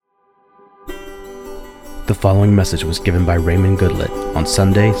The following message was given by Raymond Goodlett on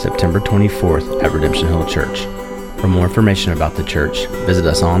Sunday, September 24th at Redemption Hill Church. For more information about the church, visit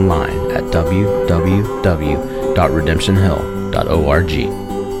us online at www.redemptionhill.org.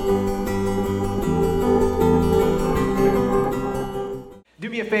 Do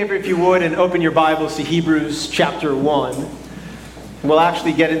me a favor if you would and open your Bibles to Hebrews chapter 1. We'll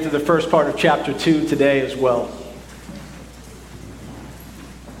actually get into the first part of chapter 2 today as well.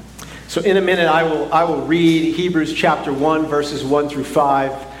 So in a minute I will read Hebrews chapter 1 verses 1 through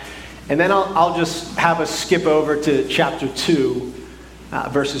 5. And then I'll just have us skip over to chapter 2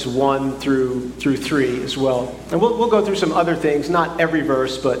 verses 1 through 3 as well. And we'll go through some other things, not every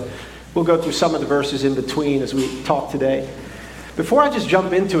verse, but we'll go through some of the verses in between as we talk today. Before I just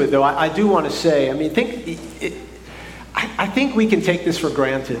jump into it though, I do want to say, I think we can take this for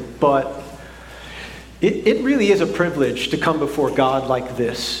granted, but it really is a privilege to come before God like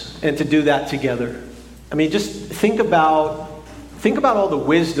this and to do that together. I mean, just think about all the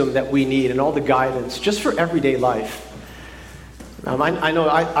wisdom that we need and all the guidance just for everyday life. I know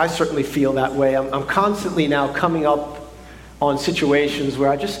I certainly feel that way. I'm constantly now coming up on situations where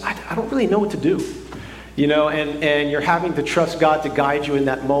I don't really know what to do. You know, and you're having to trust God to guide you in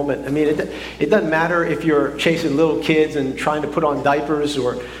that moment. I mean, it doesn't matter if you're chasing little kids and trying to put on diapers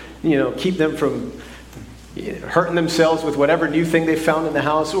or, keep them from hurting themselves with whatever new thing they found in the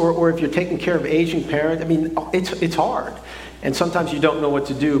house, or if you're taking care of aging parents. I mean, it's hard. And sometimes you don't know what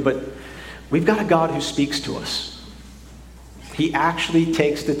to do, but we've got a God who speaks to us. He actually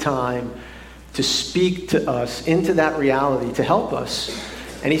takes the time to speak to us into that reality, to help us.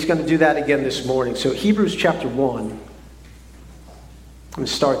 And he's going to do that again this morning. So Hebrews chapter 1. I'm going to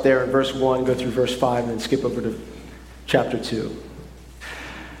start there in verse 1, go through verse 5, and then skip over to chapter 2.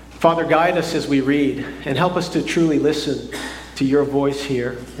 Father, guide us as we read, and help us to truly listen to your voice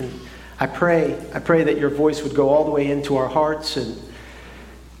here. And I pray that your voice would go all the way into our hearts, and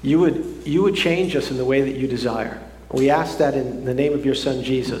you would change us in the way that you desire. We ask that in the name of your Son,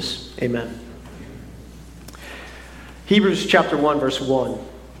 Jesus. Amen. Hebrews chapter 1, verse 1.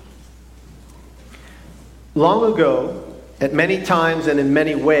 Long ago, at many times and in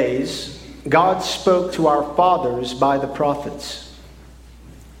many ways, God spoke to our fathers by the prophets.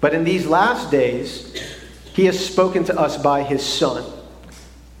 But in these last days, he has spoken to us by his Son,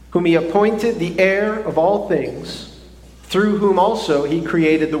 whom he appointed the heir of all things, through whom also he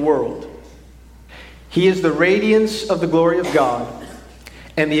created the world. He is the radiance of the glory of God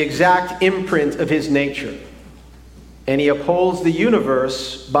and the exact imprint of his nature, and he upholds the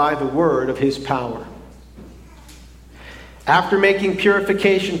universe by the word of his power. After making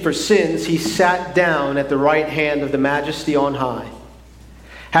purification for sins, he sat down at the right hand of the Majesty on high,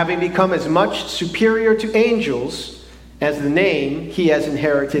 having become as much superior to angels as the name he has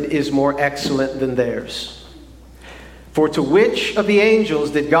inherited is more excellent than theirs. For to which of the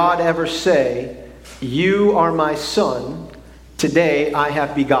angels did God ever say, "You are my son, today I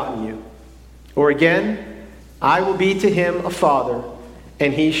have begotten you"? Or again, "I will be to him a father,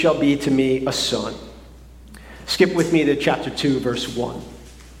 and he shall be to me a son"? Skip with me to chapter 2, verse 1.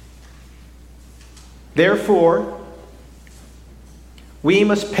 Therefore, we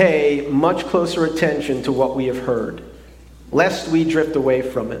must pay much closer attention to what we have heard, lest we drift away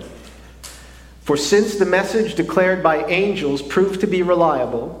from it. For since the message declared by angels proved to be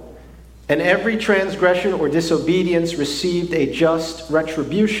reliable, and every transgression or disobedience received a just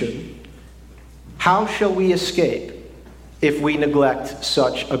retribution, how shall we escape if we neglect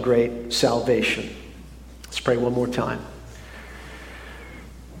such a great salvation? Let's pray one more time.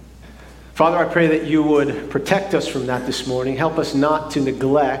 Father, I pray that you would protect us from that this morning. Help us not to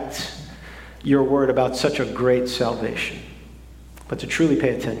neglect your word about such a great salvation, but to truly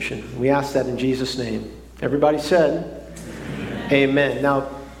pay attention. We ask that in Jesus' name. Everybody said, Amen. Now,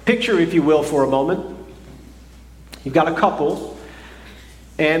 picture, if you will, for a moment. You've got a couple,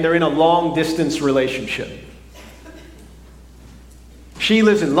 and they're in a long-distance relationship. She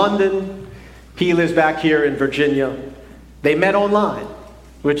lives in London. He lives back here in Virginia. They met online,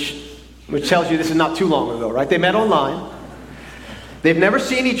 which tells you this is not too long ago, right? They met online. They've never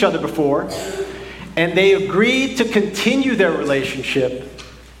seen each other before, and they agreed to continue their relationship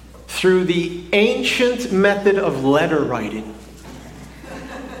through the ancient method of letter writing.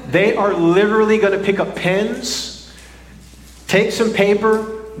 They are literally going to pick up pens, take some paper,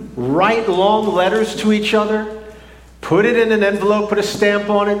 write long letters to each other, put it in an envelope, put a stamp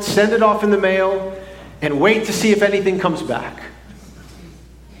on it, send it off in the mail, and wait to see if anything comes back.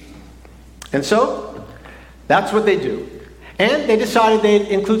 And so, that's what they do. And they decided they'd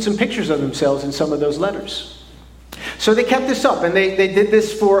include some pictures of themselves in some of those letters. So they kept this up, and they did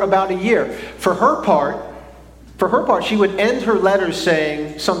this for about a year. For her part, for her part, she would end her letters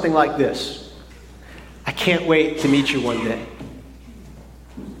saying something like this: I can't wait to meet you one day.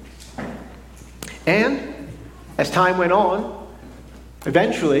 And as time went on,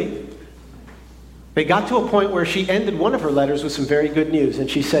 eventually, they got to a point where she ended one of her letters with some very good news. And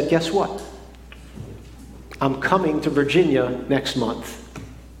she said, guess what? I'm coming to Virginia next month.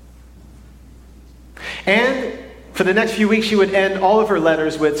 And for the next few weeks, she would end all of her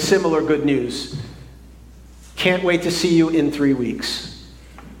letters with similar good news. Can't wait to see you in 3 weeks.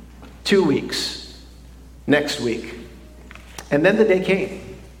 2 weeks. Next week. And then the day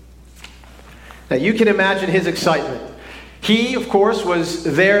came. Now you can imagine his excitement. He, of course, was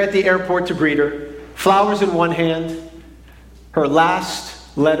there at the airport to greet her. Flowers in one hand, her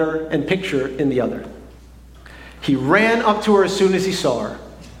last letter and picture in the other. He ran up to her as soon as he saw her.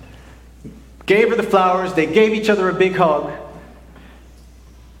 Gave her the flowers. They gave each other a big hug.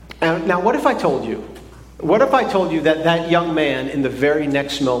 And now what if I told you? What if I told you that that young man in the very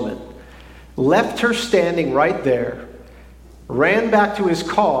next moment left her standing right there, ran back to his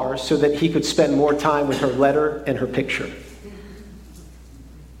car so that he could spend more time with her letter and her picture?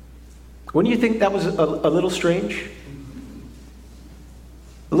 Wouldn't you think that was a little strange?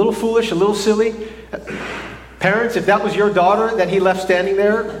 A little foolish, a little silly? Parents, if that was your daughter that he left standing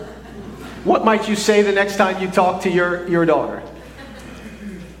there, what might you say the next time you talk to your daughter?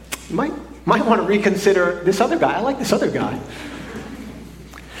 You might want to reconsider this other guy. I like this other guy.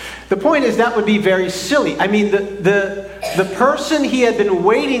 The point is that would be very silly. I mean, the person he had been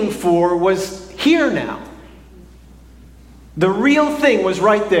waiting for was here now. The real thing was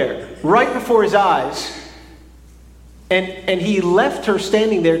right there, right before his eyes. And he left her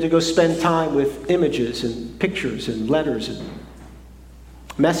standing there to go spend time with images and pictures and letters and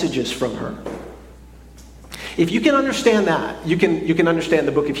messages from her. If you can understand that, you can understand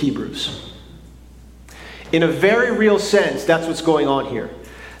the book of Hebrews. In a very real sense, that's what's going on here.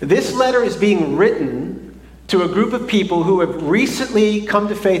 This letter is being written to a group of people who have recently come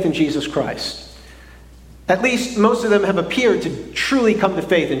to faith in Jesus Christ. At least most of them have appeared to truly come to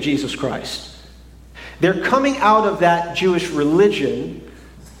faith in Jesus Christ. They're coming out of that Jewish religion.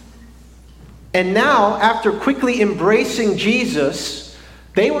 And now, after quickly embracing Jesus,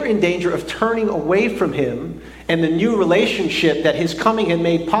 they were in danger of turning away from him and the new relationship that his coming had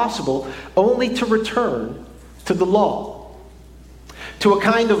made possible, only to return to the law, to a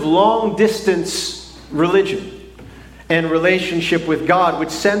kind of long-distance religion and relationship with God, which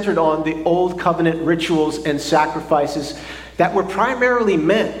centered on the old covenant rituals and sacrifices that were primarily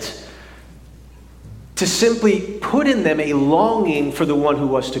meant to simply put in them a longing for the one who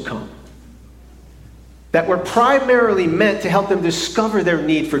was to come. That were primarily meant to help them discover their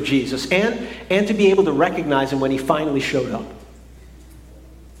need for Jesus and to be able to recognize him when he finally showed up.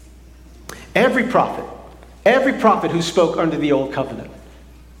 Every prophet who spoke under the old covenant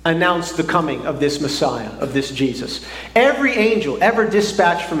announced the coming of this Messiah, of this Jesus. Every angel ever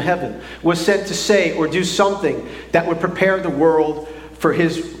dispatched from heaven was sent to say or do something that would prepare the world for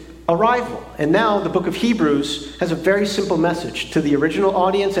his arrival. And now the book of Hebrews has a very simple message to the original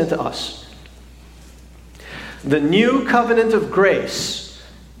audience and to us. The new covenant of grace,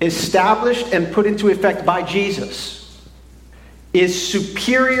 established and put into effect by Jesus, is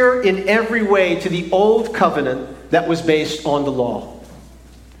superior in every way to the old covenant that was based on the law.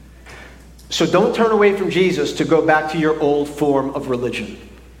 So don't turn away from Jesus to go back to your old form of religion.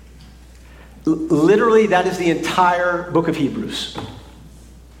 Literally, that is the entire book of Hebrews.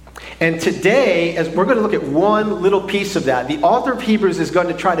 And today, as we're going to look at one little piece of that, the author of Hebrews is going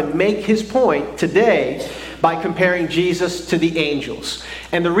to try to make his point today by comparing Jesus to the angels.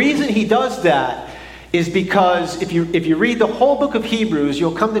 And the reason he does that is because if you read the whole book of Hebrews,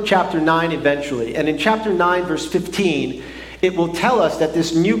 you'll come to chapter 9 eventually. And in chapter 9, verse 15, it will tell us that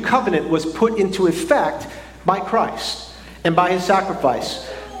this new covenant was put into effect by Christ and by his sacrifice.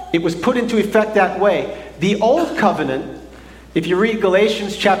 It was put into effect that way. The old covenant, if you read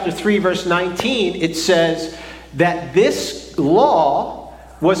Galatians chapter 3, verse 19, it says that this law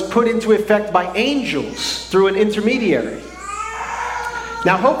was put into effect by angels through an intermediary.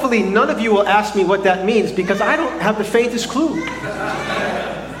 Now, hopefully, none of you will ask me what that means, because I don't have the faintest clue.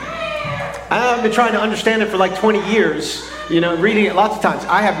 I've been trying to understand it for like 20 years, reading it lots of times.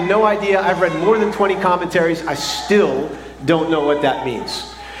 I have no idea. I've read more than 20 commentaries. I still don't know what that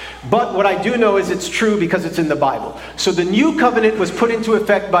means. But what I do know is it's true because it's in the Bible. So the new covenant was put into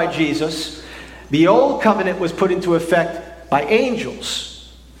effect by Jesus. The old covenant was put into effect by angels.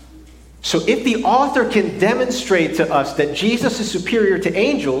 So if the author can demonstrate to us that Jesus is superior to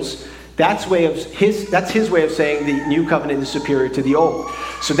angels, That's his way of saying the new covenant is superior to the old.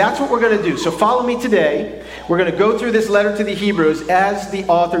 So that's what we're going to do. So follow me today. We're going to go through this letter to the Hebrews as the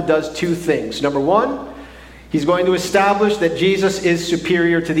author does two things. Number one, he's going to establish that Jesus is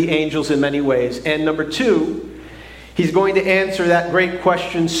superior to the angels in many ways. And number two, he's going to answer that great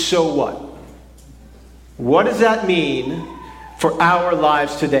question, so what? What does that mean for our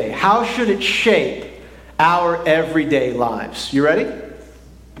lives today? How should it shape our everyday lives? You ready?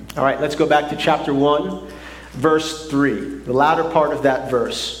 All right, let's go back to chapter 1, verse 3, the latter part of that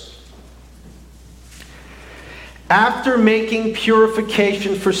verse. After making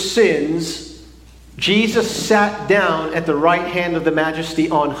purification for sins, Jesus sat down at the right hand of the Majesty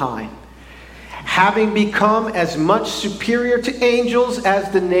on high, having become as much superior to angels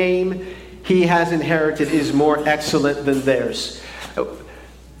as the name he has inherited is more excellent than theirs.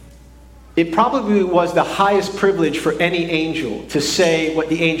 It probably was the highest privilege for any angel to say what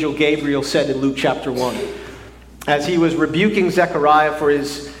the angel Gabriel said in Luke chapter 1. As he was rebuking Zechariah for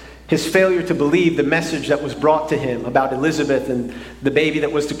his failure to believe the message that was brought to him about Elizabeth and the baby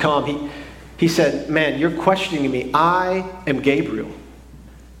that was to come, he said, man, you're questioning me. I am Gabriel.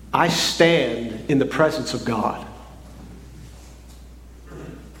 I stand in the presence of God.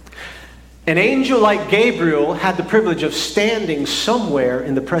 An angel like Gabriel had the privilege of standing somewhere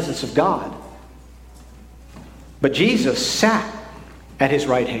in the presence of God. But Jesus sat at his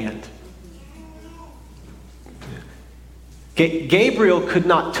right hand. Gabriel could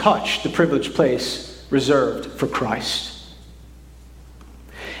not touch the privileged place reserved for Christ.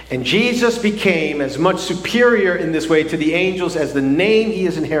 And Jesus became as much superior in this way to the angels as the name he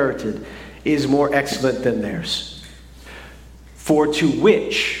has inherited is more excellent than theirs. For to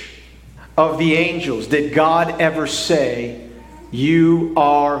which of the angels did God ever say, "You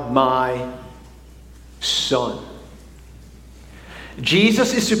are my son"?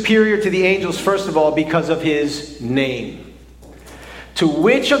 Jesus is superior to the angels, first of all, because of his name. To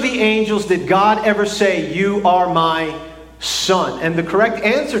which of the angels did God ever say, "You are my son"? And the correct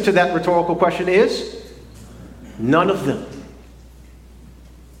answer to that rhetorical question is none of them.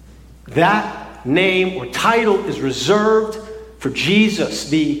 That name or title is reserved for Jesus,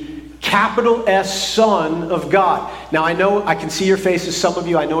 the capital S Son of God. Now I know, I can see your faces, some of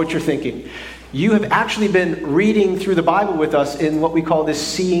you, I know what you're thinking. You have actually been reading through the Bible with us in what we call this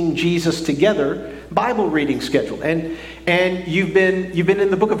Seeing Jesus Together Bible reading schedule. And you've been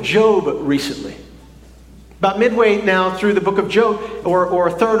in the book of Job recently. About midway now through the book of Job, or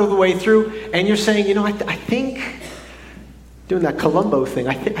a third of the way through, and you're saying, you know, I think, doing that Columbo thing,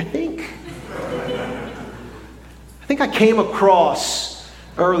 I think I came across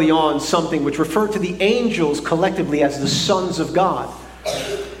early on something which referred to the angels collectively as the sons of God.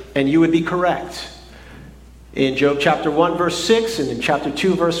 And you would be correct. In Job chapter 1 verse 6 and in chapter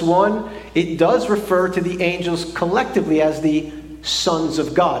 2 verse 1, it does refer to the angels collectively as the sons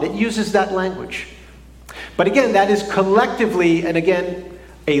of God. It uses that language. But again, that is collectively, and again,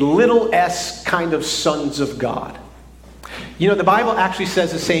 a little s kind of sons of God. You know, the Bible actually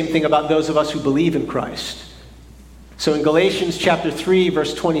says the same thing about those of us who believe in Christ. So in Galatians chapter 3,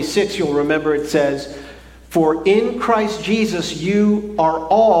 verse 26, you'll remember it says, "For in Christ Jesus you are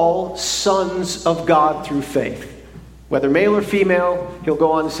all sons of God through faith." Whether male or female, he'll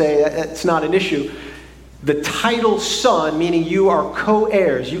go on to say that's not an issue. The title son, meaning you are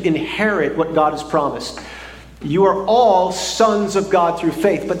co-heirs, you inherit what God has promised. You are all sons of God through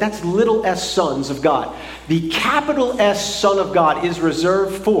faith, but that's little s sons of God. The capital S Son of God is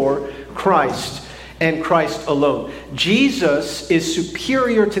reserved for Christ and Christ alone. Jesus is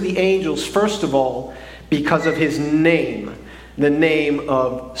superior to the angels, first of all, because of his name, the name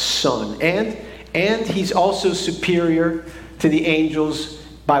of Son. And he's also superior to the angels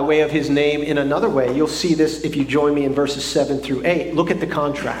by way of his name in another way. You'll see this if you join me in verses 7 through 8. Look at the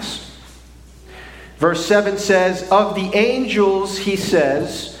contrast. Verse 7 says, "Of the angels, he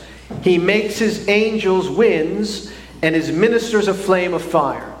says, he makes his angels winds and his ministers a flame of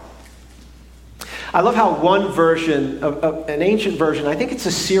fire." I love how one version, of an ancient version, I think it's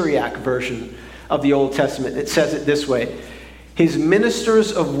a Syriac version of the Old Testament, it says it this way: "His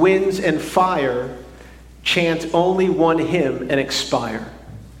ministers of winds and fire chant only one hymn and expire."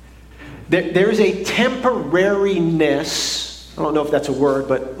 There is a temporariness, I don't know if that's a word,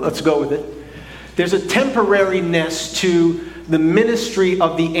 but let's go with it. There's a temporariness to the ministry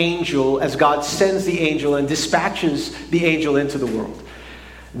of the angel as God sends the angel and dispatches the angel into the world.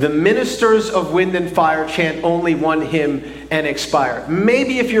 The ministers of wind and fire chant only one hymn and expire.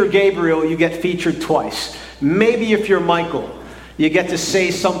 Maybe if you're Gabriel, you get featured twice. Maybe if you're Michael, you get to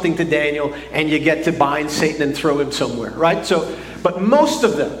say something to Daniel and you get to bind Satan and throw him somewhere, right? But most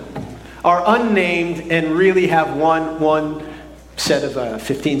of them are unnamed and really have one set of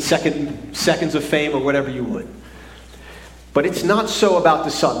 15 seconds of fame or whatever you would. But it's not so about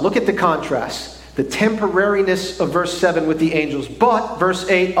the Son. Look at the contrast. The temporariness of verse 7 with the angels. But, verse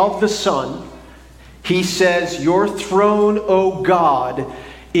 8, of the Son, he says, your throne, O God,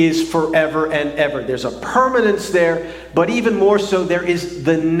 is forever and ever. There's a permanence there, but even more so, there is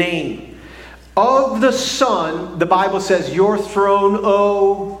the name. Of the Son, the Bible says, your throne,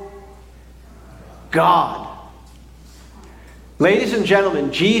 O God. Ladies and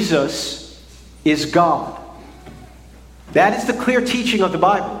gentlemen, Jesus is God. That is the clear teaching of the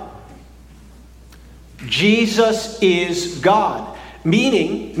Bible. Jesus is God.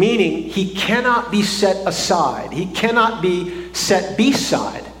 Meaning he cannot be set aside. He cannot be set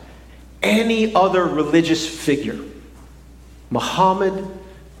beside any other religious figure. Muhammad,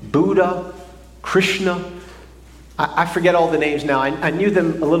 Buddha, Krishna. I forget all the names now. I knew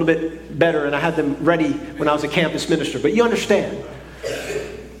them a little bit better and I had them ready when I was a campus minister. But you understand.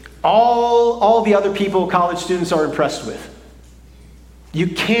 All the other people college students are impressed with. You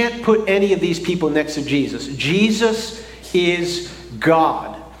can't put any of these people next to Jesus. Jesus is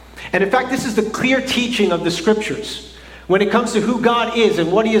God. And in fact, this is the clear teaching of the Scriptures. When it comes to who God is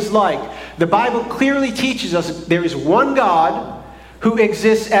and what he is like, the Bible clearly teaches us there is one God who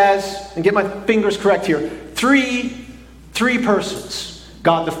exists as, and get my fingers correct here, three persons.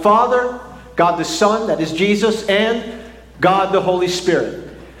 God the Father, God the Son, that is Jesus, and God the Holy Spirit.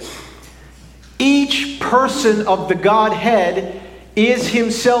 Each person of the Godhead is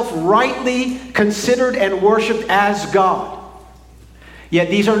himself rightly considered and worshipped as God. Yet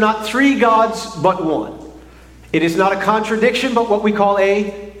these are not three gods, but one. It is not a contradiction, but what we call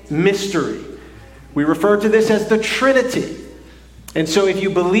a mystery. We refer to this as the Trinity. And so if you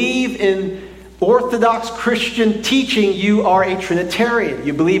believe in Orthodox Christian teaching, you are a Trinitarian.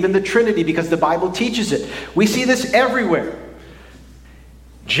 You believe in the Trinity because the Bible teaches it. We see this everywhere.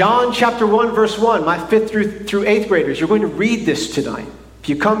 John chapter 1, verse 1, my 5th through 8th graders, you're going to read this tonight. If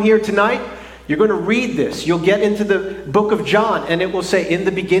you come here tonight, you're going to read this. You'll get into the book of John, and it will say, in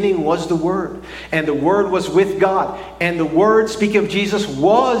the beginning was the Word, and the Word was with God, and the Word, speaking of Jesus,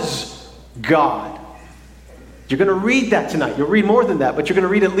 was God. You're going to read that tonight. You'll read more than that, but you're going to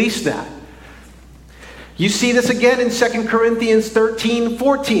read at least that. You see this again in 2 Corinthians 13,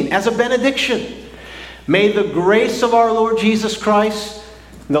 14, as a benediction. May the grace of our Lord Jesus Christ,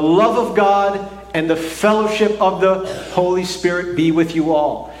 the love of God, and the fellowship of the Holy Spirit be with you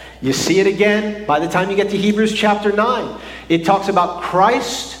all. You see it again by the time you get to Hebrews chapter 9. It talks about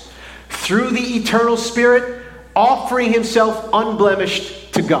Christ, through the eternal Spirit, offering himself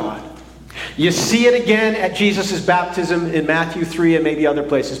unblemished to God. You see it again at Jesus' baptism in Matthew 3 and maybe other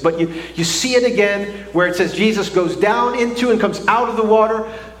places. But you see it again where it says Jesus goes down into and comes out of the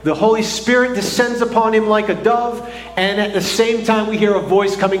water. The Holy Spirit descends upon him like a dove, and at the same time we hear a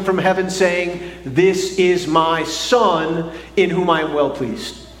voice coming from heaven saying, this is my Son in whom I am well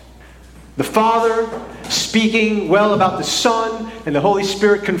pleased. The Father speaking well about the Son, and the Holy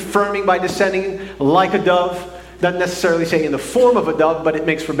Spirit confirming by descending like a dove. Doesn't necessarily say in the form of a dove, but it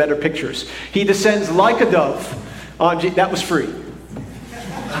makes for better pictures. He descends like a dove on that was free.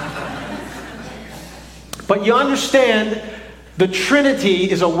 But you understand, the Trinity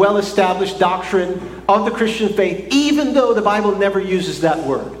is a well-established doctrine of the Christian faith, even though the Bible never uses that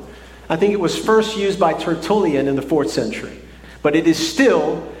word. I think it was first used by Tertullian in the 4th century. But it is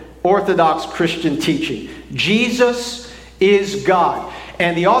still Orthodox Christian teaching. Jesus is God.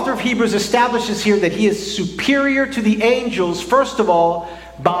 And the author of Hebrews establishes here that he is superior to the angels, first of all,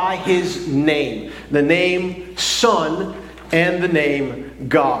 by his name. The name Son and the name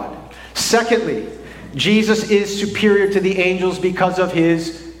God. Secondly, Jesus is superior to the angels because of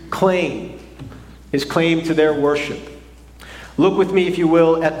his claim to their worship. Look with me, if you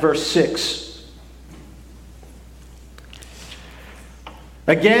will, at verse 6.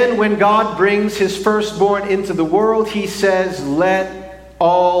 Again, when God brings his firstborn into the world, he says, let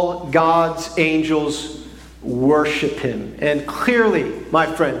all God's angels worship him. And clearly, my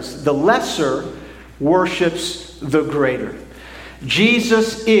friends, the lesser worships the greater.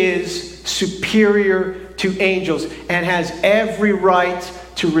 Jesus is superior to angels and has every right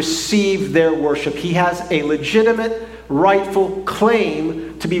to receive their worship. He has a legitimate, rightful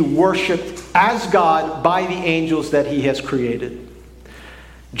claim to be worshipped as God by the angels that he has created.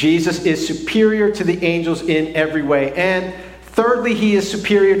 Jesus is superior to the angels in every way. And thirdly, he is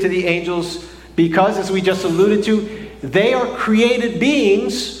superior to the angels because, as we just alluded to, they are created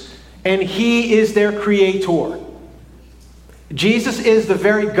beings and he is their creator. Jesus is the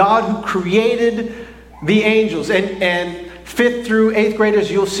very God who created the angels. And 5th through 8th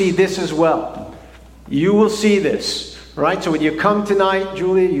graders, you'll see this as well. You will see this, right? So when you come tonight,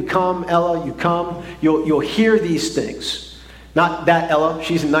 Julia, you come, Ella, you come, you'll hear these things. Not that Ella,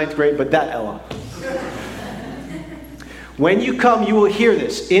 she's in 9th grade, but that Ella. When you come, you will hear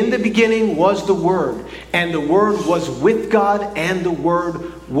this. In the beginning was the Word, and the Word was with God, and the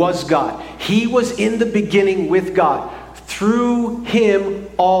Word was God. He was in the beginning with God. Through him,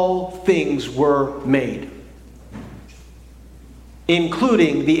 all things were made,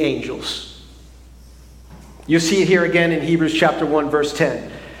 including the angels. You see it here again in Hebrews chapter 1, verse 10.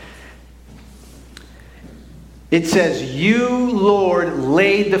 It says, "You, Lord,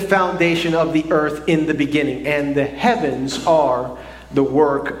 laid the foundation of the earth in the beginning, and the heavens are the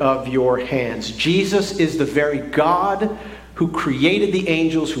work of your hands." Jesus is the very God who created the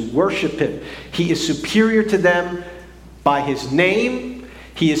angels who worship him. He is superior to them by his name.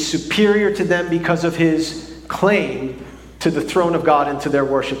 He is superior to them because of his claim to the throne of God and to their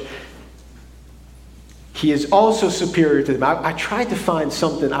worship. He is also superior to them. I tried to find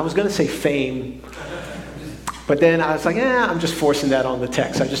something. I was going to say fame. But then I was like, I'm just forcing that on the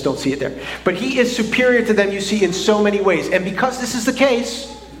text. I just don't see it there. But he is superior to them, you see, in so many ways. And because this is the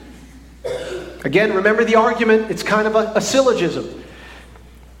case, again, remember the argument. It's kind of a syllogism.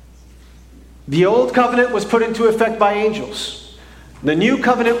 The old covenant was put into effect by angels. The new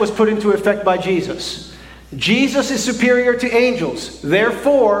covenant was put into effect by Jesus. Jesus is superior to angels.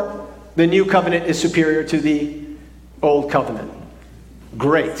 Therefore, the new covenant is superior to the old covenant.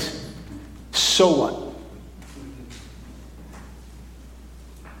 Great. So what?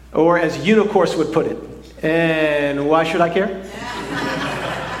 Or as Unicourse would put it, and why should I care?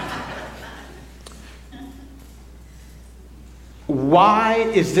 Why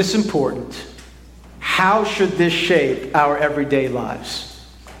is this important? How should this shape our everyday lives?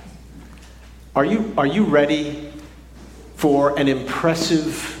 Are you ready for an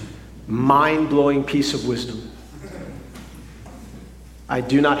impressive, mind-blowing piece of wisdom? I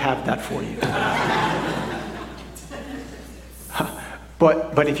do not have that for you.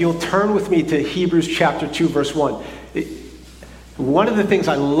 But if you'll turn with me to Hebrews chapter 2, verse 1. One of the things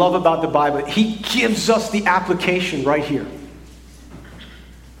I love about the Bible, he gives us the application right here.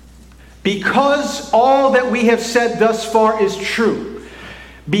 Because all that we have said thus far is true,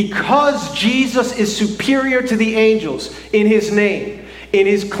 because Jesus is superior to the angels in his name, in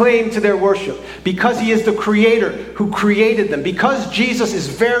his claim to their worship, because he is the creator who created them, because Jesus is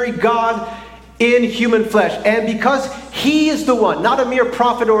very God in human flesh, and because he is the one, not a mere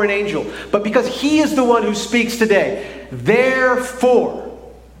prophet or an angel, but because he is the one who speaks today, therefore,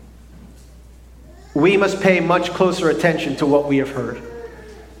 we must pay much closer attention to what we have heard,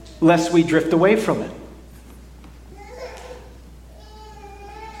 lest we drift away from it.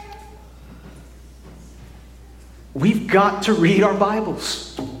 We've got to read our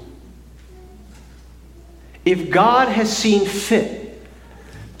Bibles. If God has seen fit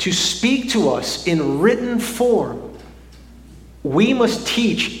to speak to us in written form, we must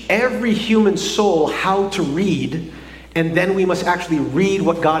teach every human soul how to read, and then we must actually read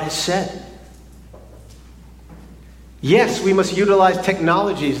what God has said. Yes, we must utilize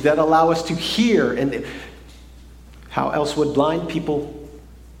technologies that allow us to hear, and how else would blind people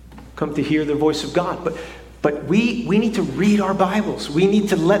come to hear the voice of God? But we need to read our Bibles. We need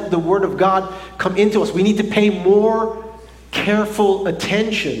to let the Word of God come into us. We need to pay more careful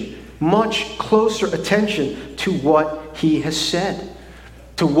attention, much closer attention to what he has said,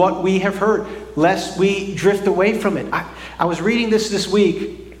 to what we have heard, lest we drift away from it. I was reading this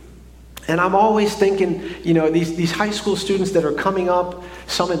week, and I'm always thinking, these high school students that are coming up,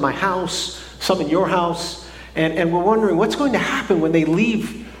 some in my house, some in your house, and we're wondering what's going to happen when they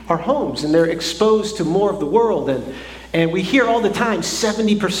leave our homes and they're exposed to more of the world. And we hear all the time,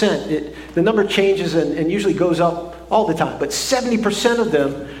 70%. The number changes and usually goes up all the time. But 70% of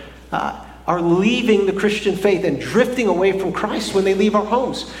them are leaving the Christian faith and drifting away from Christ when they leave our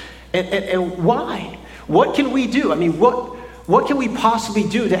homes. And why? What can we do? I mean, what can we possibly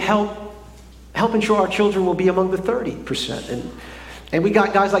do to help ensure our children will be among the 30%? And we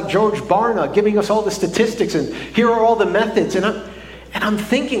got guys like George Barna giving us all the statistics, and here are all the methods. And I'm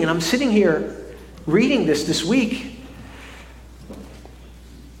thinking, and I'm sitting here reading this week,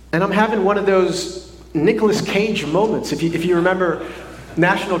 and I'm having one of those Nicolas Cage moments. If you remember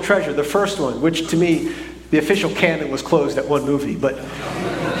National Treasure, the first one, which to me, the official canon was closed at one movie. But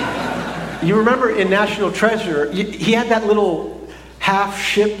you remember in National Treasure, he had that little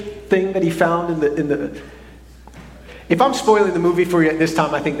half-ship thing that he found in the... If I'm spoiling the movie for you at this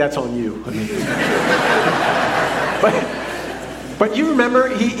time, I think that's on you. I mean, But you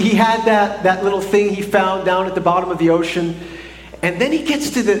remember, he had that little thing he found down at the bottom of the ocean. And then he gets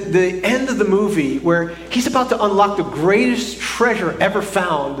to the end of the movie where he's about to unlock the greatest treasure ever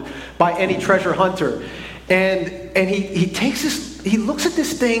found by any treasure hunter. And he takes this, he looks at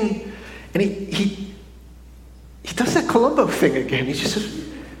this thing, and he does that Columbo thing again. He just says,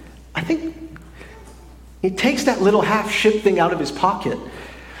 I think, he takes that little half-ship thing out of his pocket,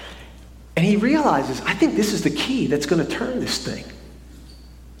 and he realizes, I think this is the key that's going to turn this thing.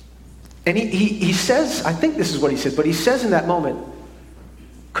 And he says, I think this is what he says, but he says in that moment,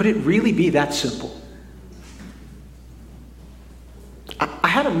 could it really be that simple? I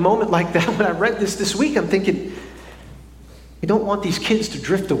had a moment like that when I read this week. I'm thinking, we don't want these kids to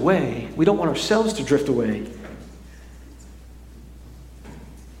drift away. We don't want ourselves to drift away.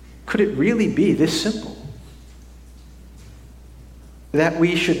 Could it really be this simple? That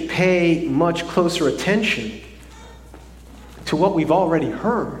we should pay much closer attention to what we've already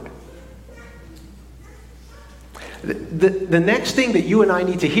heard. The next thing that you and I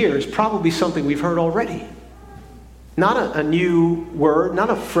need to hear is probably something we've heard already. Not a new word, not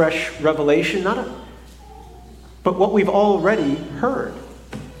a fresh revelation, but what we've already heard.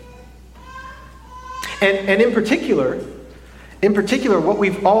 And in particular, what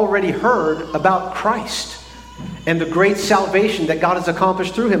we've already heard about Christ and the great salvation that God has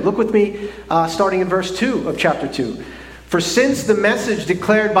accomplished through him. Look with me, starting in verse 2 of chapter 2. For since the message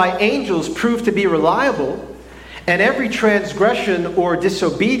declared by angels proved to be reliable, and every transgression or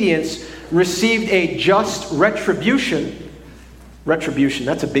disobedience received a just retribution. Retribution,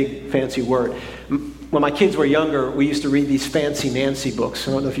 that's a big fancy word. When my kids were younger, we used to read these Fancy Nancy books.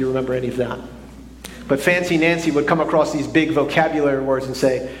 I don't know if you remember any of that. But Fancy Nancy would come across these big vocabulary words and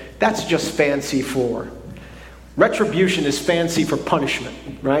say, that's just fancy for. Retribution is fancy for punishment,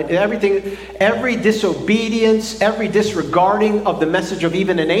 right? Every disobedience, every disregarding of the message of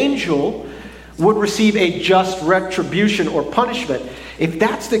even an angel would receive a just retribution or punishment. If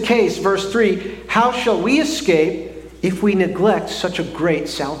that's the case, verse 3, how shall we escape if we neglect such a great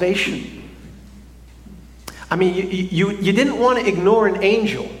salvation? I mean, you didn't want to ignore an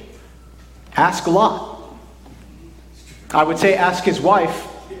angel. Ask Lot. I would say ask his wife,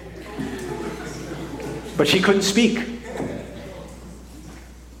 but she couldn't speak.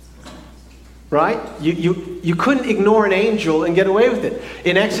 Right? You couldn't ignore an angel and get away with it.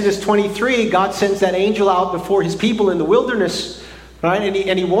 In Exodus 23, God sends that angel out before his people in the wilderness, right?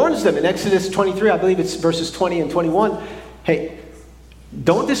 And he warns them in Exodus 23, I believe it's verses 20 and 21. Hey,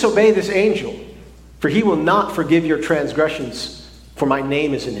 don't disobey this angel, for he will not forgive your transgressions, for my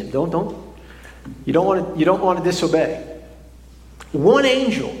name is in him. You don't want to disobey. One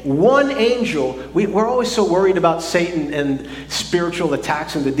angel. We're always so worried about Satan and spiritual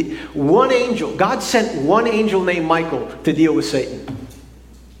attacks. One angel. God sent one angel named Michael to deal with Satan.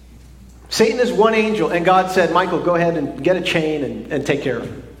 Satan is one angel, and God said, Michael, go ahead and get a chain and take care of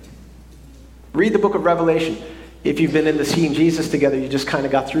him. Read the book of Revelation. If you've been in the Seeing Jesus Together, you just kind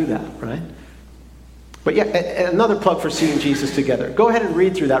of got through that, right? But yeah, another plug for Seeing Jesus Together. Go ahead and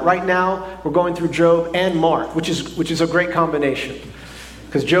read through that. Right now, we're going through Job and Mark, which is a great combination.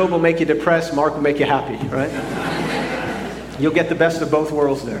 Because Job will make you depressed, Mark will make you happy, right? You'll get the best of both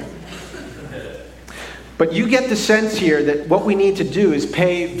worlds there. But you get the sense here that what we need to do is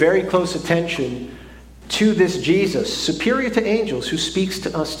pay very close attention to this Jesus, superior to angels, who speaks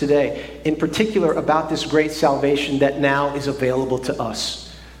to us today, in particular about this great salvation that now is available to us.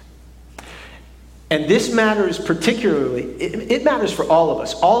 And this matters particularly, it matters for all of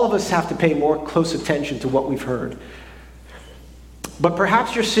us. All of us have to pay more close attention to what we've heard. But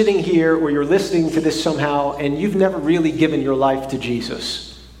perhaps you're sitting here or you're listening to this somehow and you've never really given your life to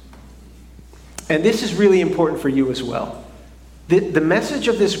Jesus. And this is really important for you as well. The message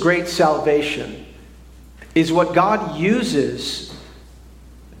of this great salvation is what God uses,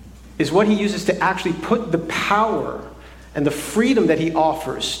 is what he uses to actually put the power and the freedom that he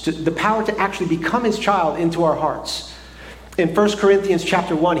offers, the power to actually become his child into our hearts. In 1 Corinthians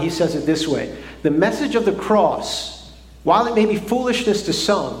chapter 1, he says it this way: the message of the cross, while it may be foolishness to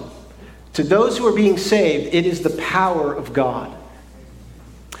some, to those who are being saved, it is the power of God.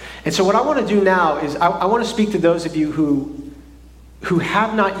 And so what I want to do now is I want to speak to those of you who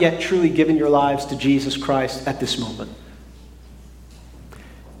have not yet truly given your lives to Jesus Christ at this moment.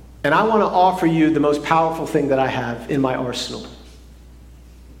 And I want to offer you the most powerful thing that I have in my arsenal.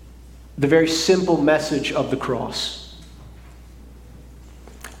 The very simple message of the cross.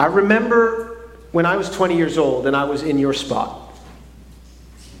 I remember when I was 20 years old and I was in your spot.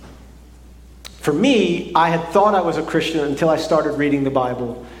 For me, I had thought I was a Christian until I started reading the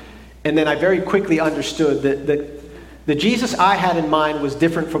Bible. And then I very quickly understood The Jesus I had in mind was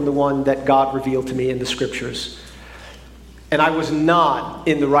different from the one that God revealed to me in the scriptures. And I was not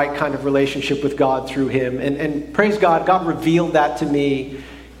in the right kind of relationship with God through him. And praise God, God revealed that to me,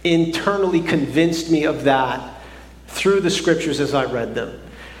 internally convinced me of that through the scriptures as I read them.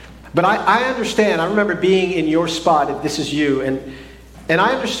 But I understand, I remember being in your spot, if this is you, and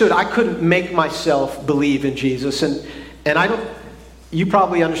I understood I couldn't make myself believe in Jesus. And I don't, you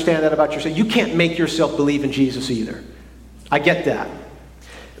probably understand that about yourself. You can't make yourself believe in Jesus either. I get that.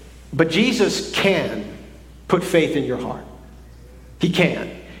 But Jesus can put faith in your heart. He can.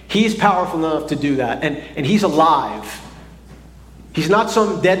 He's powerful enough to do that. And he's alive. He's not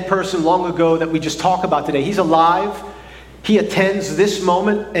some dead person long ago that we just talk about today. He's alive. He attends this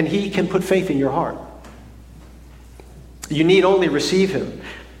moment, and he can put faith in your heart. You need only receive him.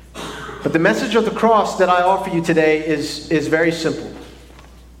 But the message of the cross that I offer you today is very simple.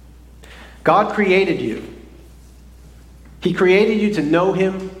 God created you. He created you to know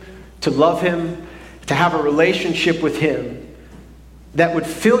him, to love him, to have a relationship with him that would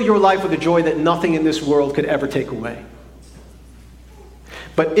fill your life with a joy that nothing in this world could ever take away.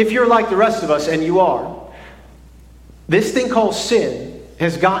 But if you're like the rest of us, and you are, this thing called sin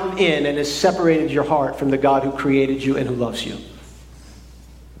has gotten in and has separated your heart from the God who created you and who loves you.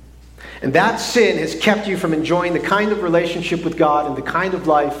 And that sin has kept you from enjoying the kind of relationship with God and the kind of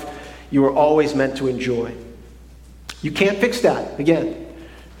life you were always meant to enjoy. You can't fix that, again,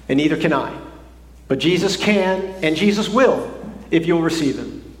 and neither can I. But Jesus can, and Jesus will, if you'll receive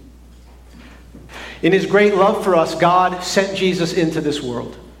him. In his great love for us, God sent Jesus into this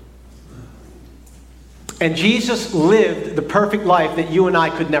world. And Jesus lived the perfect life that you and I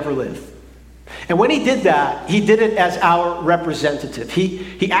could never live. And when he did that, he did it as our representative.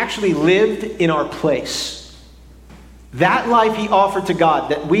 He actually lived in our place. That life he offered to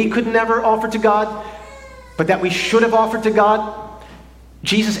God that we could never offer to God, but that we should have offered to God,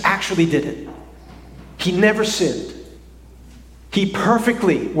 Jesus actually did it. He never sinned. He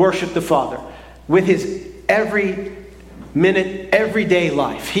perfectly worshiped the Father with his every minute, everyday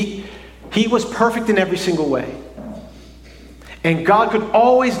life. He was perfect in every single way. And God could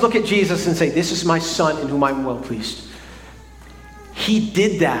always look at Jesus and say, "This is my son in whom I'm well pleased." He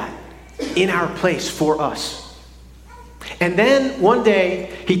did that in our place for us. And then one day,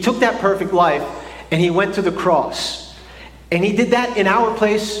 he took that perfect life and he went to the cross. And he did that in our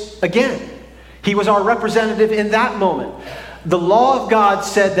place again. He was our representative in that moment. The law of God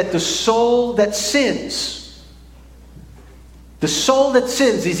said that the soul that sins,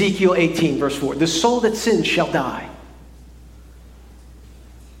 Ezekiel 18, verse 4, the soul that sins shall die.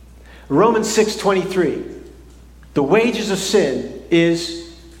 Romans 6:23, the wages of sin is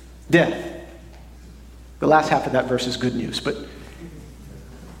death. The last half of that verse is good news, but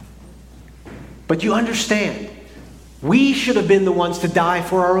you understand, we should have been the ones to die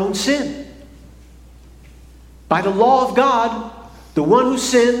for our own sin. By the law of God, the one who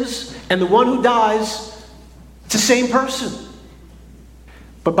sins and the one who dies, it's the same person.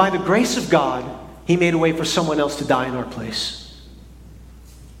 But by the grace of God, he made a way for someone else to die in our place.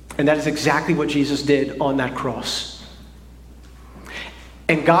 And that is exactly what Jesus did on that cross.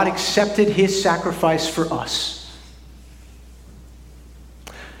 And God accepted his sacrifice for us.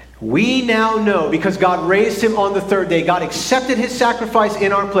 We now know, because God raised him on the third day, God accepted his sacrifice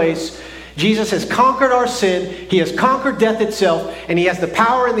in our place. Jesus has conquered our sin. He has conquered death itself. And he has the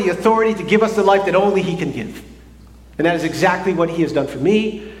power and the authority to give us the life that only he can give. And that is exactly what he has done for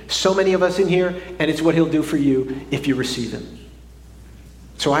me, so many of us in here, and it's what he'll do for you if you receive him.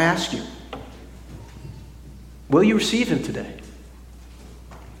 So I ask you, will you receive him today?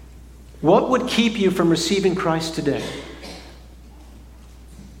 What would keep you from receiving Christ today?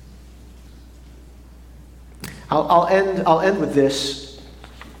 I'll end with this.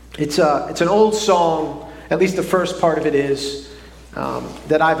 It's an old song, at least the first part of it is,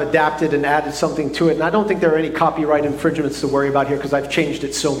 that I've adapted and added something to it. And I don't think there are any copyright infringements to worry about here because I've changed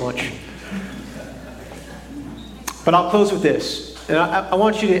it so much. But I'll close with this. And I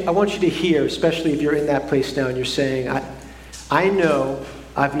want you to hear, especially if you're in that place now and you're saying, I know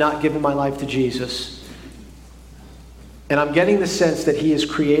I've not given my life to Jesus. And I'm getting the sense that he is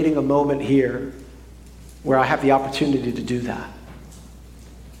creating a moment here where I have the opportunity to do that.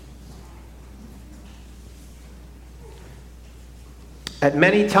 At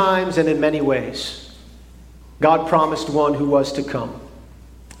many times and in many ways, God promised one who was to come.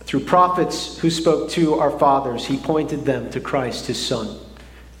 Through prophets who spoke to our fathers, he pointed them to Christ, his Son.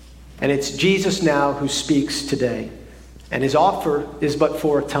 And it's Jesus now who speaks today. And his offer is but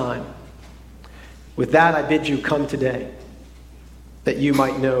for a time. With that, I bid you come today, that you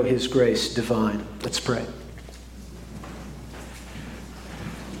might know his grace divine. Let's pray.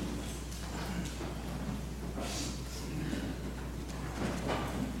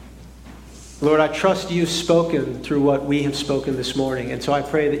 Lord, I trust you've spoken through what we have spoken this morning. And so I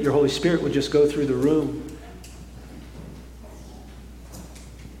pray that your Holy Spirit would just go through the room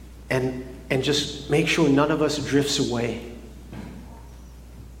and just make sure none of us drifts away.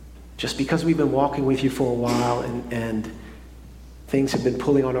 Just because we've been walking with you for a while and things have been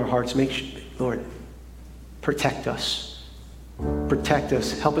pulling on our hearts, Lord, protect us. Protect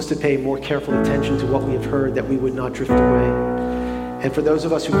us. Help us to pay more careful attention to what we have heard, that we would not drift away. And for those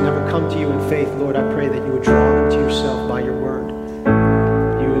of us who've never come to you in faith, Lord, I pray that you would draw them to yourself by your word.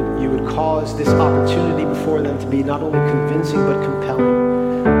 You would cause this opportunity before them to be not only convincing but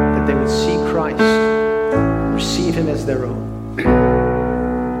compelling, that they would see Christ, receive him as their own,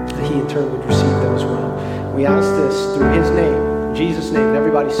 that he in turn would receive them as well. We ask this through his name, in Jesus' name, and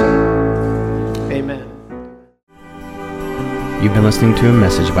everybody say, amen. You've been listening to a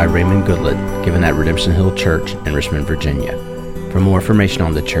message by Raymond Goodlett given at Redemption Hill Church in Richmond, Virginia. For more information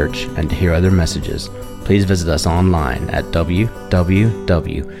on the church and to hear other messages, please visit us online at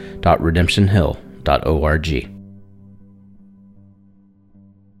www.redemptionhill.org.